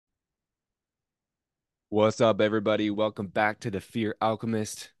What's up, everybody? Welcome back to the Fear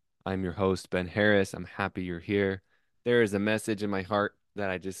Alchemist. I'm your host, Ben Harris. I'm happy you're here. There is a message in my heart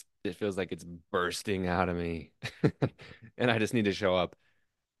that it feels like it's bursting out of me. And I just need to show up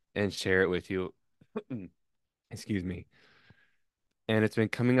and share it with you. Excuse me. And it's been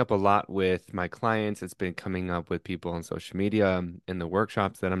coming up a lot with my clients. It's been coming up with people on social media, in the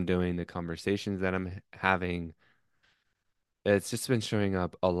workshops that I'm doing, the conversations that I'm having. It's just been showing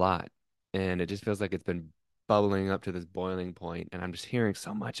up a lot. And it just feels like it's been bubbling up to this boiling point, and I'm just hearing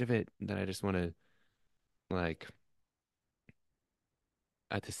so much of it that I just want to, like,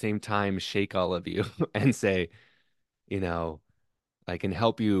 at the same time shake all of you and say, you know, I can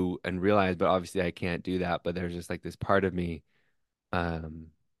help you and realize, but obviously I can't do that. But there's just like this part of me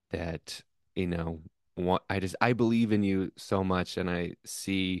um that, you know, I believe in you so much, and I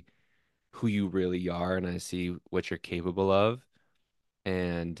see who you really are, and I see what you're capable of.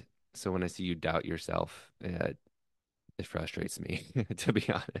 And so when I see you doubt yourself, it frustrates me, to be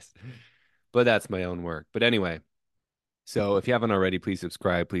honest. But that's my own work. But anyway, so if you haven't already, please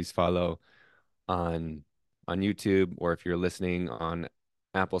subscribe, please follow on YouTube, or if you're listening on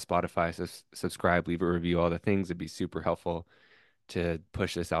Apple, Spotify, subscribe, leave a review, all the things. It'd be super helpful to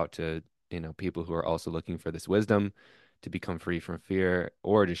push this out to, people who are also looking for this wisdom to become free from fear,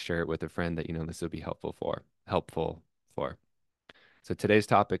 or just share it with a friend that this would be helpful for. So today's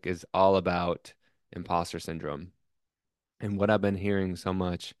topic is all about imposter syndrome. And what I've been hearing so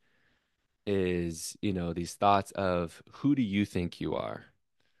much is, these thoughts of, who do you think you are?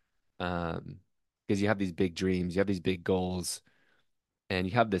 Um, because you have these big dreams, you have these big goals, and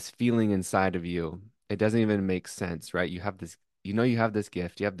you have this feeling inside of you. It doesn't even make sense, right? You have this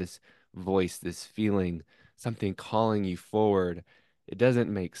gift, you have this voice, this feeling, something calling you forward. It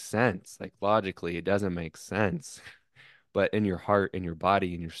doesn't make sense. Like, logically, it doesn't make sense. But in your heart, in your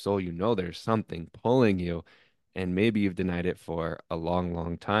body, in your soul, there's something pulling you. And maybe you've denied it for a long,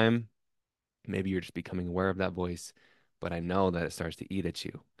 long time. Maybe you're just becoming aware of that voice, but I know that it starts to eat at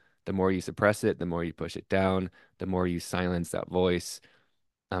you. The more you suppress it, the more you push it down, the more you silence that voice,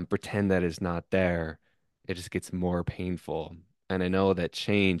 pretend that it's not there, it just gets more painful. And I know that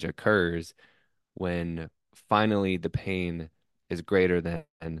change occurs when finally the pain is greater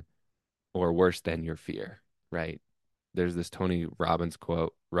than or worse than your fear, right? There's this Tony Robbins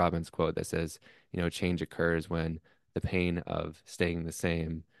quote that says, change occurs when the pain of staying the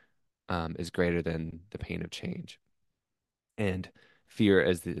same is greater than the pain of change. And fear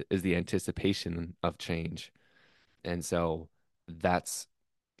is the anticipation of change. And so that's,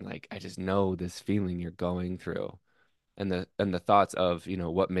 like, I just know this feeling you're going through, and the thoughts of,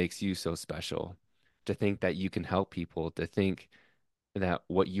 what makes you so special, to think that you can help people, to think that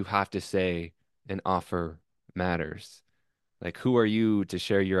what you have to say and offer matters. Like, who are you to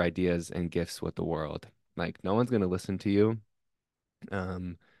share your ideas and gifts with the world? Like, no one's going to listen to you.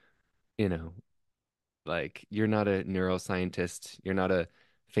 Um, you know, Like, you're not a neuroscientist, you're not a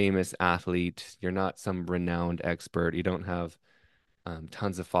famous athlete, you're not some renowned expert, you don't have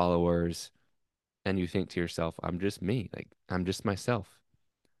tons of followers, and you think to yourself, I'm just me, like, I'm just myself.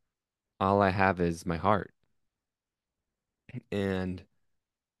 All I have is my heart. And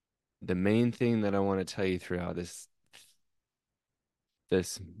the main thing that I want to tell you throughout this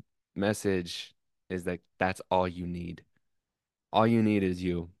message is that that's all you need. All you need is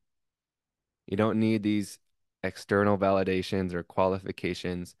you. You don't need these external validations or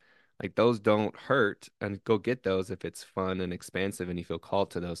qualifications. Like, those don't hurt, and go get those if it's fun and expansive and you feel called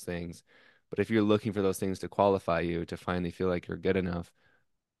to those things. But if you're looking for those things to qualify you to finally feel like you're good enough,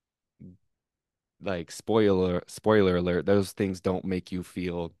 like, spoiler alert, those things don't make you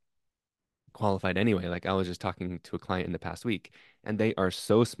feel qualified anyway. Like, I was just talking to a client in the past week, and they are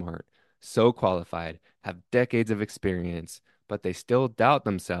so smart, so qualified, have decades of experience, but they still doubt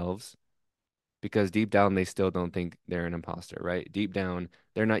themselves because deep down they still don't think they're an imposter, right? Deep down,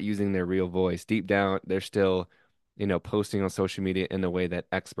 they're not using their real voice. Deep down, they're still, posting on social media in the way that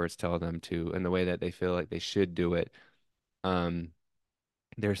experts tell them to, in the way that they feel like they should do it. Um,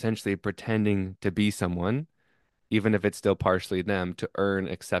 they're essentially pretending to be someone, even if it's still partially them, to earn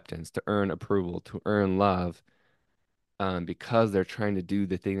acceptance, to earn approval, to earn love, because they're trying to do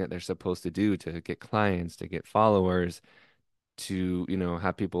the thing that they're supposed to do to get clients, to get followers, to,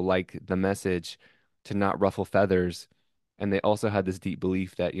 have people like the message, to not ruffle feathers. And they also had this deep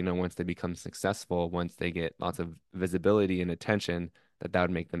belief that, once they become successful, once they get lots of visibility and attention, that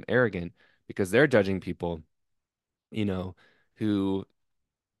would make them arrogant, because they're judging people, you know, who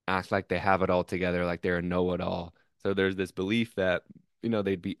act like they have it all together, like they're a know-it-all. So there's this belief that,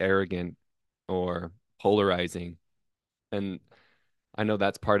 they'd be arrogant or polarizing. And I know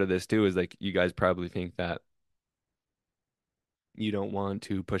that's part of this too, is like you guys probably think that you don't want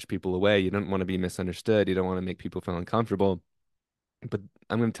to push people away. You don't want to be misunderstood. You don't want to make people feel uncomfortable. But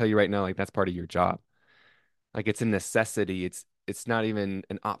I'm going to tell you right now, like that's part of your job. Like it's a necessity. It's not even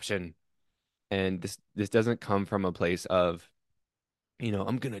an option. And this doesn't come from a place of,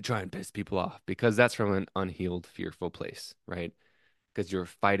 I'm going to try and piss people off because that's from an unhealed, fearful place, right? Because you're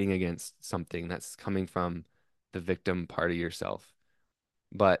fighting against something that's coming from the victim part of yourself.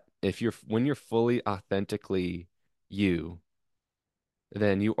 But if you're when you're fully authentically you,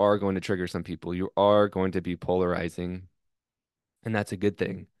 then you are going to trigger some people. You are going to be polarizing, and that's a good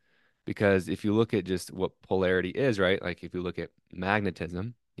thing. Because if you look at just what polarity is, right? Like if you look at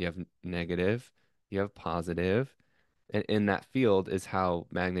magnetism, you have negative, you have positive, and in that field is how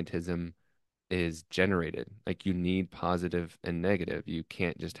magnetism is generated. Like you need positive and negative. You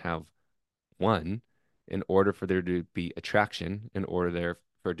can't just have one in order for there to be attraction, in order there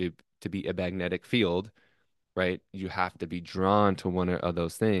for to be a magnetic field, right? You have to be drawn to one of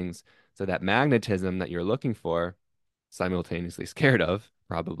those things. So that magnetism that you're looking for, simultaneously scared of,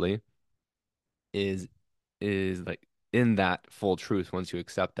 probably, is like in that full truth once you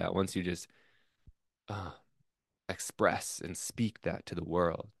accept that, once you just uh, express and speak that to the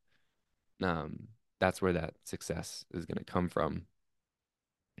world. Um, that's where that success is going to come from.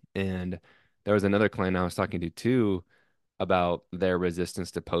 And there was another client I was talking to too about their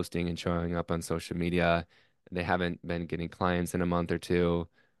resistance to posting and showing up on social media. They haven't been getting clients in a month or two.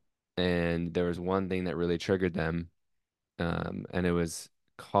 And there was one thing that really triggered them. And it was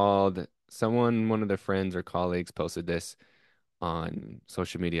called one of their friends or colleagues posted this on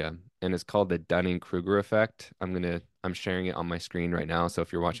social media, and it's called the Dunning-Kruger effect. I'm sharing it on my screen right now, so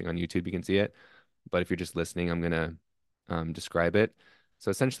if you're watching on YouTube, you can see it. But if you're just listening, I'm gonna describe it.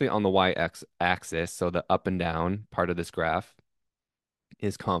 So essentially, on the y-x axis, so the up and down part of this graph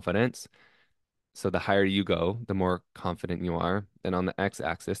is confidence. So the higher you go, the more confident you are. And on the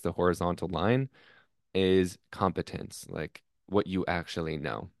x-axis, the horizontal line is competence, like what you actually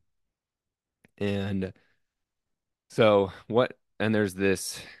know. And and there's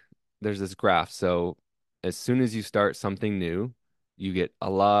this graph. So as soon as you start something new, you get a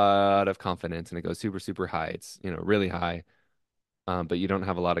lot of confidence and it goes super, super high. It's, really high. But you don't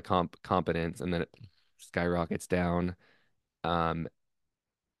have a lot of competence and then it skyrockets down. Um,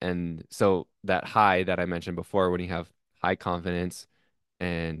 and so that high that I mentioned before, when you have high confidence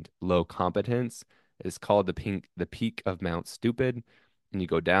and low competence, is called the peak of Mount Stupid. And you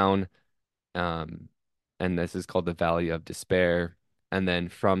go down. Um, and this is called the Valley of Despair. And then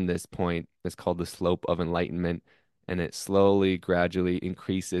from this point, it's called the slope of enlightenment. And it slowly, gradually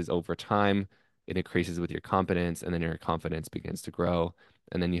increases over time. It increases with your confidence, and then your confidence begins to grow.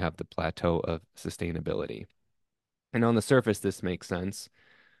 And then you have the plateau of sustainability. And on the surface, this makes sense.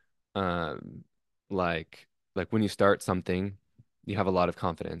 Um, like when you start something, you have a lot of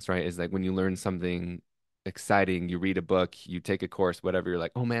confidence, right? It's like when you learn something exciting, you read a book, you take a course, whatever, you're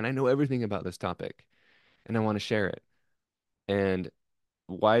like, oh man, I know everything about this topic and I want to share it. And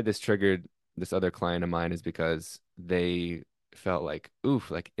why this triggered this other client of mine is because they felt like, oof,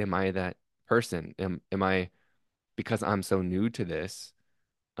 like, am I that person? Am I, because I'm so new to this,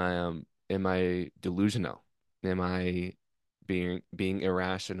 am I delusional? Am I being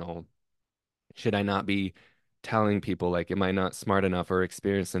irrational? Should I not be telling people, like, am I not smart enough or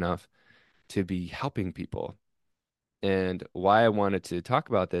experienced enough to be helping people? And why I wanted to talk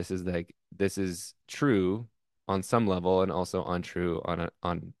about this is like this is true on some level and also untrue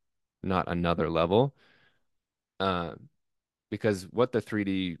on not another level. Uh, because what the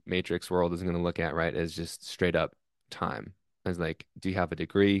 3D matrix world is going to look at, right, is just straight up time. It's like, do you have a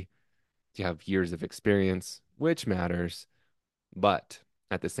degree? Do you have years of experience? Which matters. But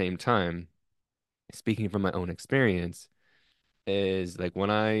at the same time, speaking from my own experience, is like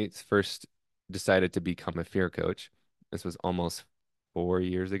when I first decided to become a fear coach, this was almost 4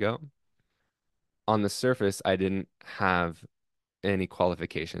 years ago. On the surface, I didn't have any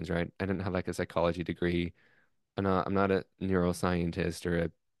qualifications, right? I didn't have like a psychology degree. I'm not a neuroscientist or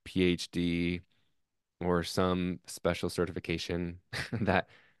a PhD or some special certification that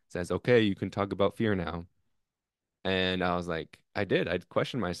says, okay, you can talk about fear now. And I was like, I'd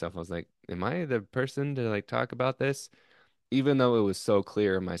question myself. I was like, am I the person to like talk about this? Even though it was so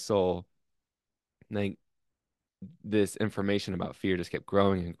clear in my soul, like this information about fear just kept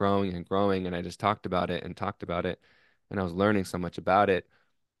growing and growing and growing. And I just talked about it and talked about it. And I was learning so much about it.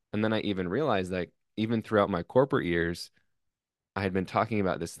 And then I even realized, like, even throughout my corporate years, I had been talking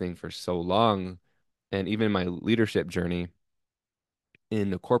about this thing for so long. And even my leadership journey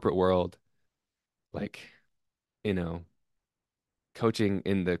in the corporate world, like, you know, coaching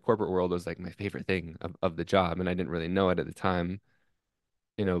in the corporate world was like my favorite thing of the job. And I didn't really know it at the time,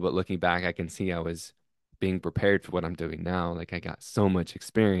 but looking back, I can see I was being prepared for what I'm doing now. Like I got so much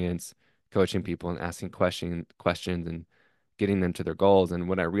experience coaching people and asking questions and getting them to their goals. And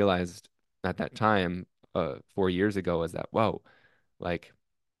what I realized at that time, 4 years ago, was that, whoa, like,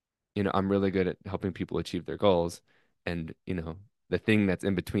 I'm really good at helping people achieve their goals. And, the thing that's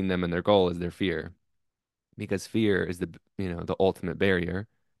in between them and their goal is their fear, because fear is the ultimate barrier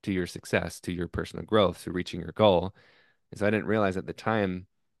to your success, to your personal growth, to reaching your goal. And so I didn't realize at the time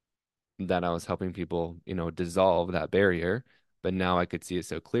that I was helping people, dissolve that barrier, but now I could see it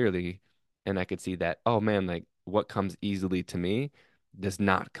so clearly, and I could see that, oh man, like what comes easily to me does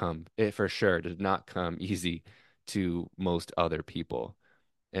not come, it for sure does not come easy to most other people.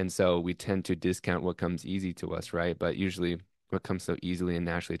 And so we tend to discount what comes easy to us, right? But usually what comes so easily and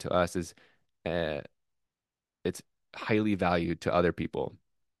naturally to us is uh, it's highly valued to other people.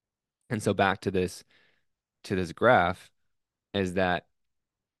 And so back to this graph is that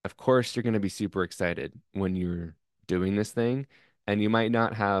of course you're going to be super excited when you're doing this thing, and you might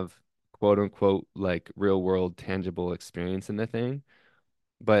not have quote unquote like real world tangible experience in the thing,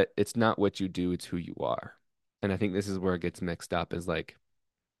 but it's not what you do, it's who you are. And I think this is where it gets mixed up, is like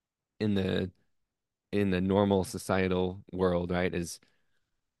in the normal societal world, right? Is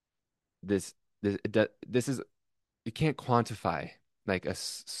this this is, you can't quantify like a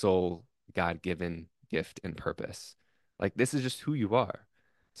soul God-given gift and purpose. Like this is just who you are.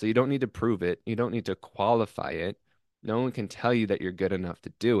 So you don't need to prove it. You don't need to qualify it. No one can tell you that you're good enough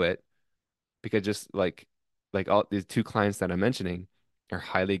to do it, because just like all these two clients that I'm mentioning are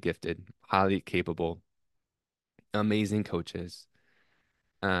highly gifted, highly capable, amazing coaches.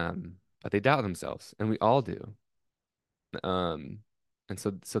 But they doubt themselves, and we all do. Um, and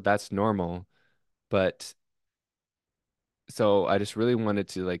so that's normal. But so I just really wanted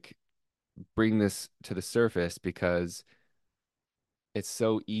to like bring this to the surface, because it's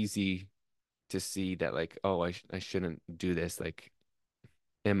so easy to see that like, oh, I shouldn't do this. Like,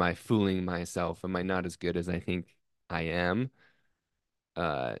 am I fooling myself? Am I not as good as I think I am?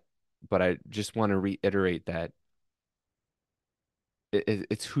 Uh, but I just want to reiterate that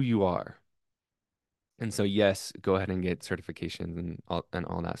it's who you are. And so yes, go ahead and get certifications and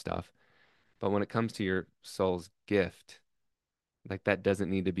all that stuff. But when it comes to your soul's gift, like that doesn't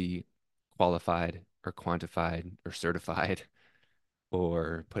need to be qualified or quantified or certified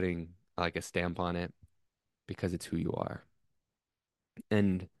or putting like a stamp on it, because it's who you are.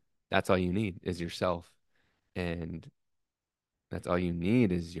 And that's all you need is yourself. And that's all you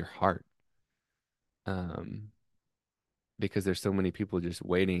need is your heart. Um, because there's so many people just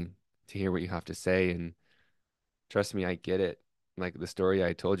waiting to hear what you have to say. And trust me, I get it. Like the story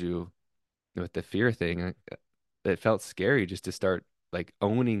I told you with the fear thing, it felt scary just to start like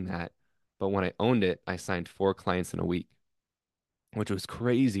owning that. But when I owned it, I signed 4 clients in a week, which was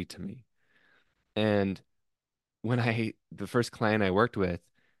crazy to me. And the first client I worked with,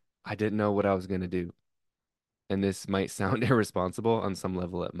 I didn't know what I was going to do. And this might sound irresponsible, on some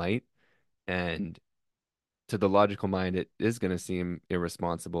level it might. And to the logical mind, it is going to seem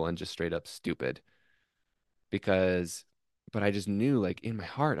irresponsible and just straight up stupid, because, but I just knew like in my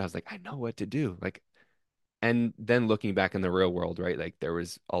heart, I was like, I know what to do. Like, and then looking back in the real world, right? Like there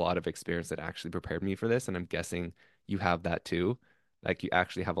was a lot of experience that actually prepared me for this. And I'm guessing you have that too. Like you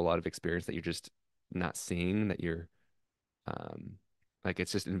actually have a lot of experience that you're just not seeing, that you're, um, like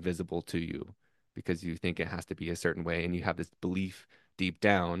it's just invisible to you because you think it has to be a certain way. And you have this belief deep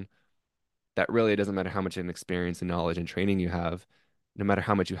down that really it doesn't matter how much an experience and knowledge and training you have, no matter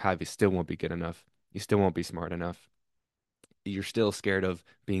how much you have, you still won't be good enough. You still won't be smart enough. You're still scared of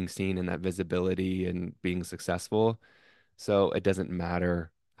being seen in that visibility and being successful. So it doesn't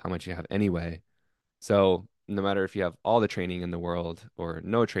matter how much you have anyway. So no matter if you have all the training in the world or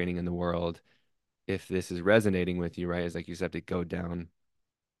no training in the world, if this is resonating with you, right, it's like you just have to go down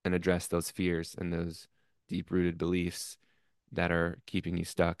and address those fears and those deep-rooted beliefs that are keeping you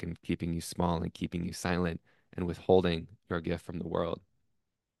stuck and keeping you small and keeping you silent and withholding your gift from the world.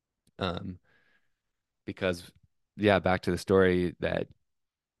 Um, because yeah, back to the story that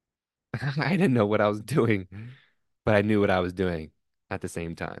I didn't know what I was doing, but I knew what I was doing at the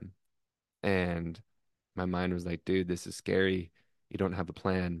same time. And my mind was like, dude, this is scary. You don't have a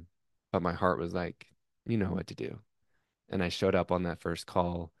plan. But my heart was like, you know what to do. And I showed up on that first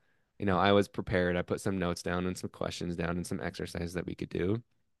call. I was prepared. I put some notes down and some questions down and some exercises that we could do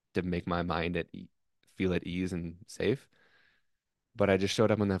to make my mind feel at ease and safe. But I just showed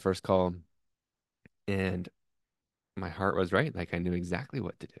up on that first call, and my heart was right. Like I knew exactly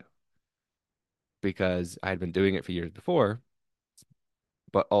what to do because I had been doing it for years before.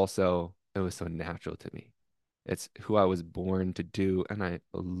 but also it was so natural to me. It's who I was born to do, and I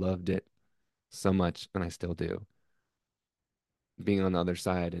loved it so much, and I still do. Being on the other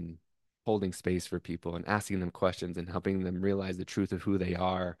side and holding space for people and asking them questions and helping them realize the truth of who they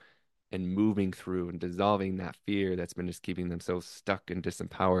are and moving through and dissolving that fear that's been just keeping them so stuck and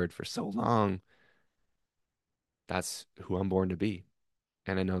disempowered for so long. That's who I'm born to be.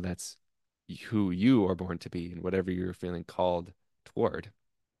 And I know that's who you are born to be and whatever you're feeling called toward,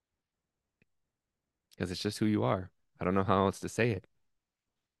 because it's just who you are. I don't know how else to say it.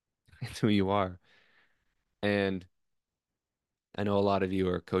 It's who you are. And I know a lot of you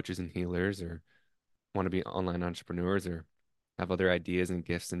are coaches and healers or want to be online entrepreneurs or have other ideas and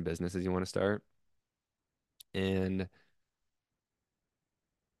gifts and businesses you want to start. And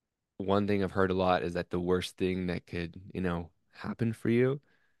one thing I've heard a lot is that the worst thing that could, happen for you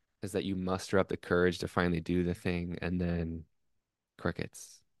is that you muster up the courage to finally do the thing and then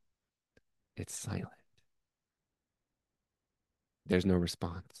crickets. It's silent. There's no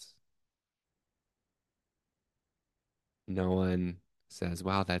response. No one says,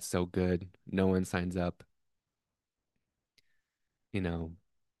 wow, that's so good. No one signs up. You know,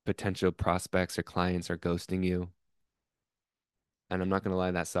 potential prospects or clients are ghosting you. And I'm not going to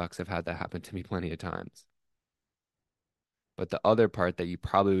lie, that sucks. I've had that happen to me plenty of times. But the other part that you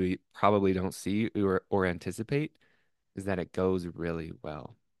probably don't see or anticipate is that it goes really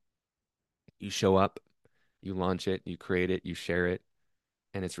well. You show up, you launch it, you create it, you share it,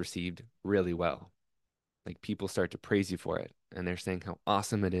 and it's received really well. Like people start to praise you for it, and they're saying how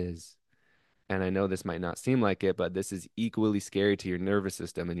awesome it is. And I know this might not seem like it, but this is equally scary to your nervous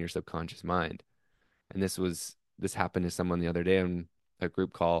system and your subconscious mind. And this happened to someone the other day on a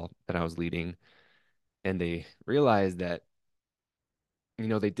group call that I was leading, and they realized that,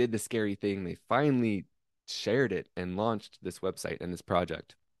 they did the scary thing. They finally shared it and launched this website and this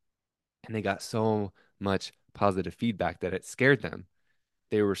project. And they got so much positive feedback that it scared them.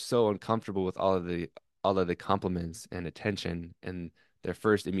 They were so uncomfortable with all of the compliments and attention, and their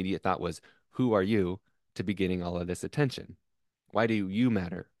first immediate thought was, who are you to be getting all of this attention? Why do you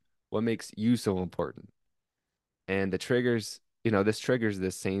matter? What makes you so important? And this triggers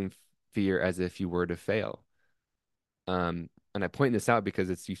the same fear as if you were to fail. And I point this out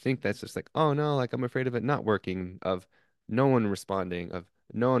because you think that's just like, oh no, like I'm afraid of it not working, of no one responding, of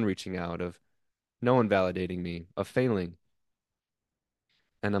no one reaching out, of no one validating me, of failing.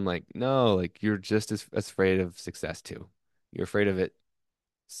 And I'm like, no, like you're just as afraid of success too. You're afraid of it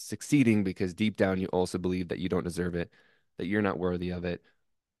succeeding because deep down you also believe that you don't deserve it, that you're not worthy of it.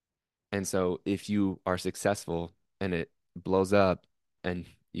 And so if you are successful and it blows up and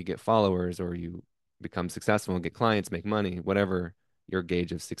you get followers or you become successful and get clients, make money, whatever your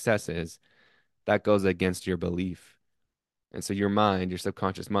gauge of success is, that goes against your belief. And so your mind, your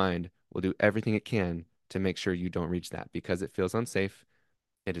subconscious mind, will do everything it can to make sure you don't reach that because it feels unsafe.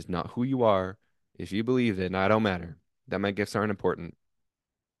 It is not who you are. If you believe that I don't matter, that my gifts aren't important,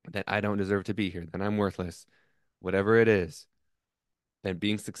 that I don't deserve to be here, that I'm worthless, whatever it is, then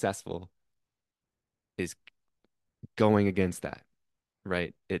being successful is going against that,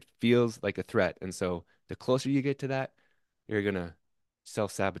 right? It feels like a threat. And so the closer you get to that, you're going to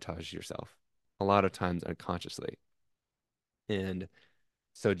self-sabotage yourself a lot of times unconsciously. And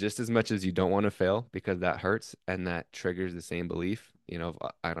so just as much as you don't want to fail because that hurts and that triggers the same belief,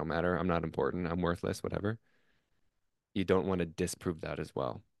 I don't matter, I'm not important, I'm worthless, whatever, you don't want to disprove that as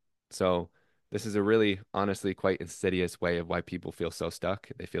well. So this is a really honestly quite insidious way of why people feel so stuck.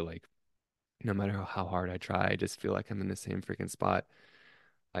 They feel like no matter how hard I try, I just feel like I'm in the same freaking spot.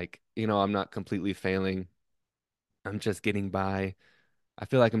 Like, I'm not completely failing. I'm just getting by. I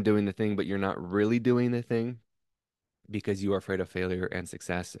feel like I'm doing the thing, but you're not really doing the thing because you are afraid of failure and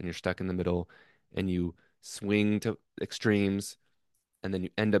success and you're stuck in the middle and you swing to extremes and then you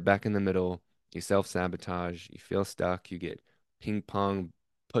end up back in the middle. You self-sabotage, you feel stuck, you get ping pong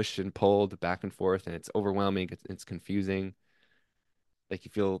pushed and pulled back and forth, and it's overwhelming, it's confusing. Like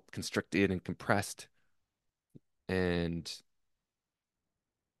you feel constricted and compressed. And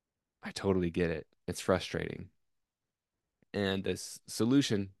I totally get it. It's frustrating. And this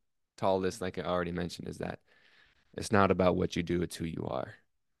solution to all this, like I already mentioned, is that it's not about what you do, it's who you are.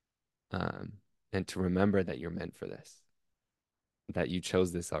 Um, and to remember that you're meant for this, that you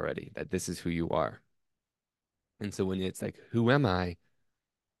chose this already, that this is who you are. And so when it's like, who am I?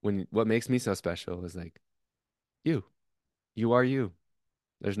 When what makes me so special is like, you. You are you.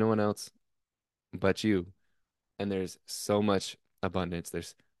 There's no one else but you. And there's so much abundance.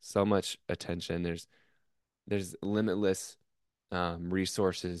 There's so much attention. There's limitless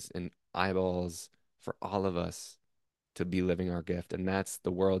resources and eyeballs for all of us. to be living our gift. And that's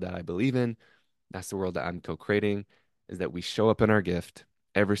the world that I believe in. That's the world that I'm co-creating, is that we show up in our gift,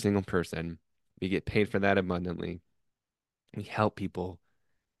 every single person. We get paid for that abundantly. We help people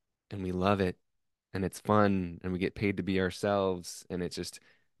and we love it and it's fun and we get paid to be ourselves and it's just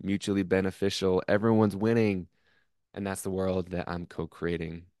mutually beneficial. Everyone's winning. And that's the world that I'm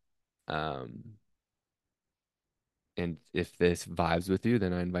co-creating. Um, and if this vibes with you,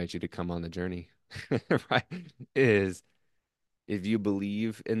 then I invite you to come on the journey. Right? Is if you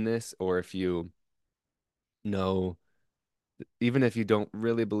believe in this, or if you know, even if you don't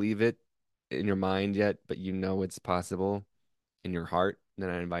really believe it in your mind yet, but you know it's possible in your heart, then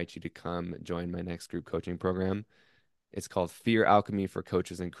I invite you to come join my next group coaching program. It's called Fear Alchemy for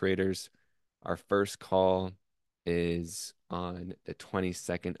Coaches and Creators. Our first call is on the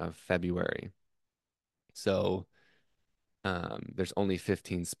 22nd of February. So there's only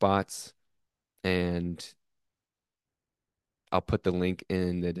 15 spots, and I'll put the link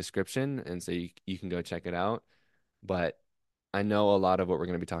in the description, and so you can go check it out. But I know a lot of what we're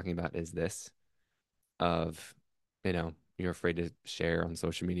going to be talking about is this of, you're afraid to share on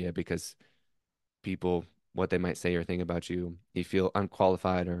social media because people, what they might say or think about you, you feel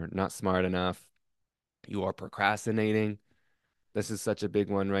unqualified or not smart enough. You are procrastinating. This is such a big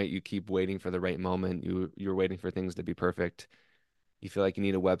one, right? You keep waiting for the right moment. You're waiting for things to be perfect. You feel like you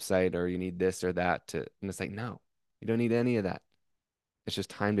need a website or you need this or that to, and it's like, no, you don't need any of that. It's just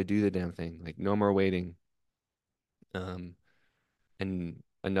time to do the damn thing. Like no more waiting. Um, and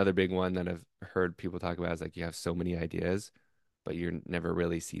another big one that I've heard people talk about is like you have so many ideas, but you never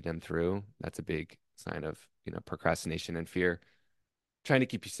really see them through. That's a big sign of, procrastination and fear. Trying to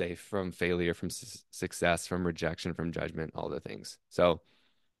keep you safe from failure, from success, from rejection, from judgment, all the things. So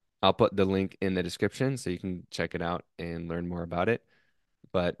I'll put the link in the description so you can check it out and learn more about it.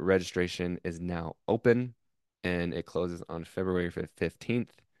 But registration is now open and it closes on February 15th.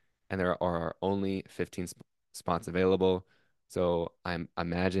 And there are only 15 spots available. So I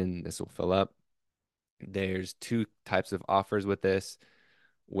imagine this will fill up. There's two types of offers with this,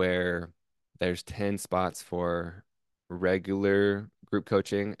 where there's 10 spots for regular group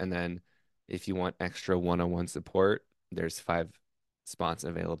coaching. And then if you want extra one-on-one support, there's 5 spots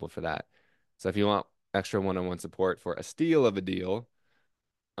available for that. So if you want extra one-on-one support for a steal of a deal,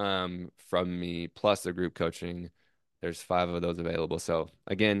 from me plus the group coaching, there's 5 of those available. So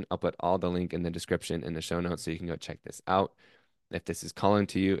again, I'll put all the link in the description in the show notes so you can go check this out. If this is calling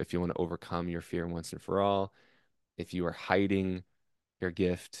to you, if you want to overcome your fear once and for all, if you are hiding your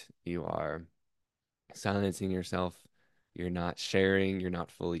gift, you are silencing yourself, you're not sharing, you're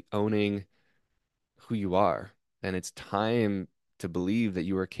not fully owning who you are, then it's time to believe that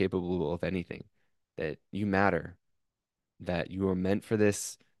you are capable of anything, that you matter, that you are meant for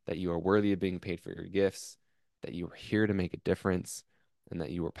this, that you are worthy of being paid for your gifts, that you are here to make a difference, and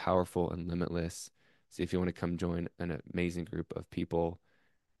that you are powerful and limitless. So if you want to come join an amazing group of people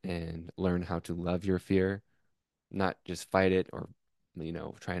and learn how to love your fear, not just fight it or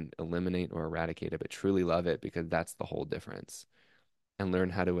try and eliminate or eradicate it, but truly love it, because that's the whole difference. And learn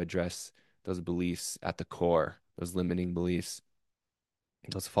how to address those beliefs at the core, those limiting beliefs,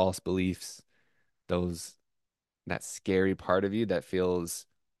 those false beliefs, those that scary part of you that feels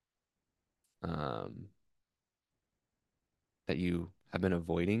um that you have been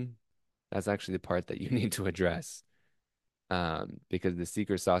avoiding. That's actually the part that you need to address. Because the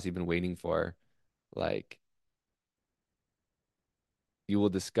secret sauce you've been waiting for, like, you will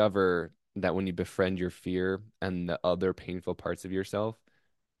discover that when you befriend your fear and the other painful parts of yourself,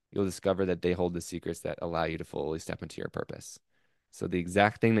 you'll discover that they hold the secrets that allow you to fully step into your purpose. So the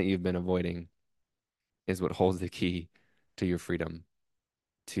exact thing that you've been avoiding is what holds the key to your freedom,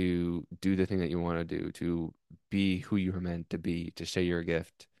 to do the thing that you want to do, to be who you were meant to be, to share your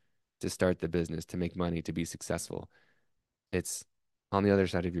gift, to start the business, to make money, to be successful. It's on the other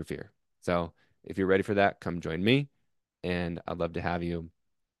side of your fear. So if you're ready for that, come join me, and I'd love to have you.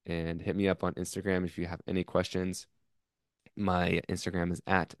 And hit me up on Instagram if you have any questions. My Instagram is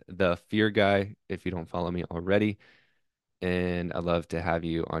at the fear guy if you don't follow me already. And I'd love to have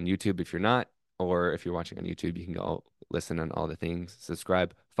you on YouTube if you're not, or if you're watching on YouTube, you can go listen on all the things,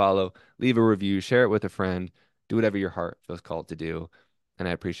 subscribe, follow, leave a review, share it with a friend, do whatever your heart feels called to do. And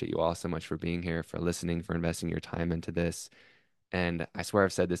I appreciate you all so much for being here, for listening, for investing your time into this. And I swear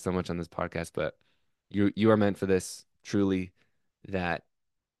I've said this so much on this podcast, but you are meant for this, truly. That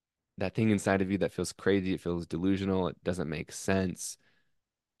that thing inside of you that feels crazy, it feels delusional, it doesn't make sense.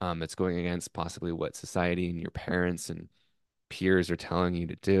 It's going against possibly what society and your parents and peers are telling you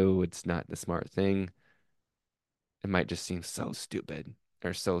to do. It's not the smart thing. It might just seem so stupid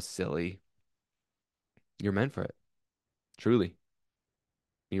or so silly. You're meant for it. Truly,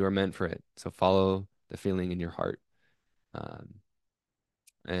 you are meant for it. So follow the feeling in your heart. Um,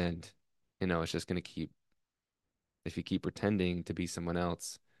 and it's just going to keep, if you keep pretending to be someone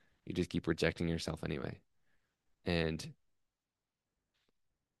else, you just keep rejecting yourself anyway. And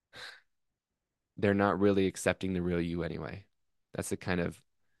they're not really accepting the real you anyway. That's the kind of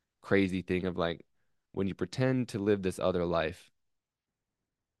crazy thing of like when you pretend to live this other life,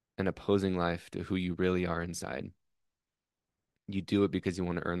 an opposing life to who you really are inside, you do it because you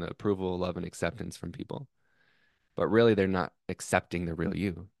want to earn the approval, love, and acceptance from people. But really, they're not accepting the real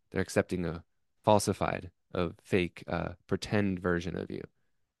you. They're accepting a falsified, a fake, pretend version of you.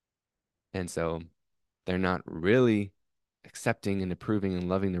 And so they're not really accepting and approving and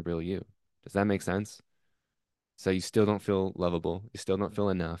loving the real you. Does that make sense? So you still don't feel lovable. You still don't feel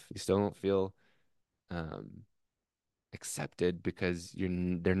enough. You still don't feel um, accepted because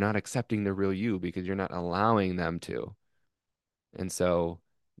they're not accepting the real you because you're not allowing them to. And so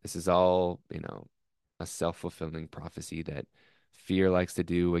this is all, a self-fulfilling prophecy that fear likes to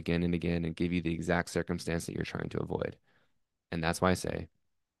do again and again and give you the exact circumstance that you're trying to avoid. And that's why I say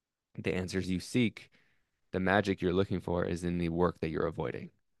the answers you seek, the magic you're looking for is in the work that you're avoiding,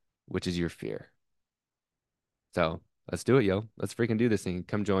 which is your fear. So let's do it, yo. Let's freaking do this thing.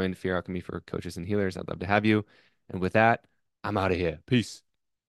 Come join Fear Alchemy for Coaches and Healers. I'd love to have you. And with that, I'm out of here. Peace.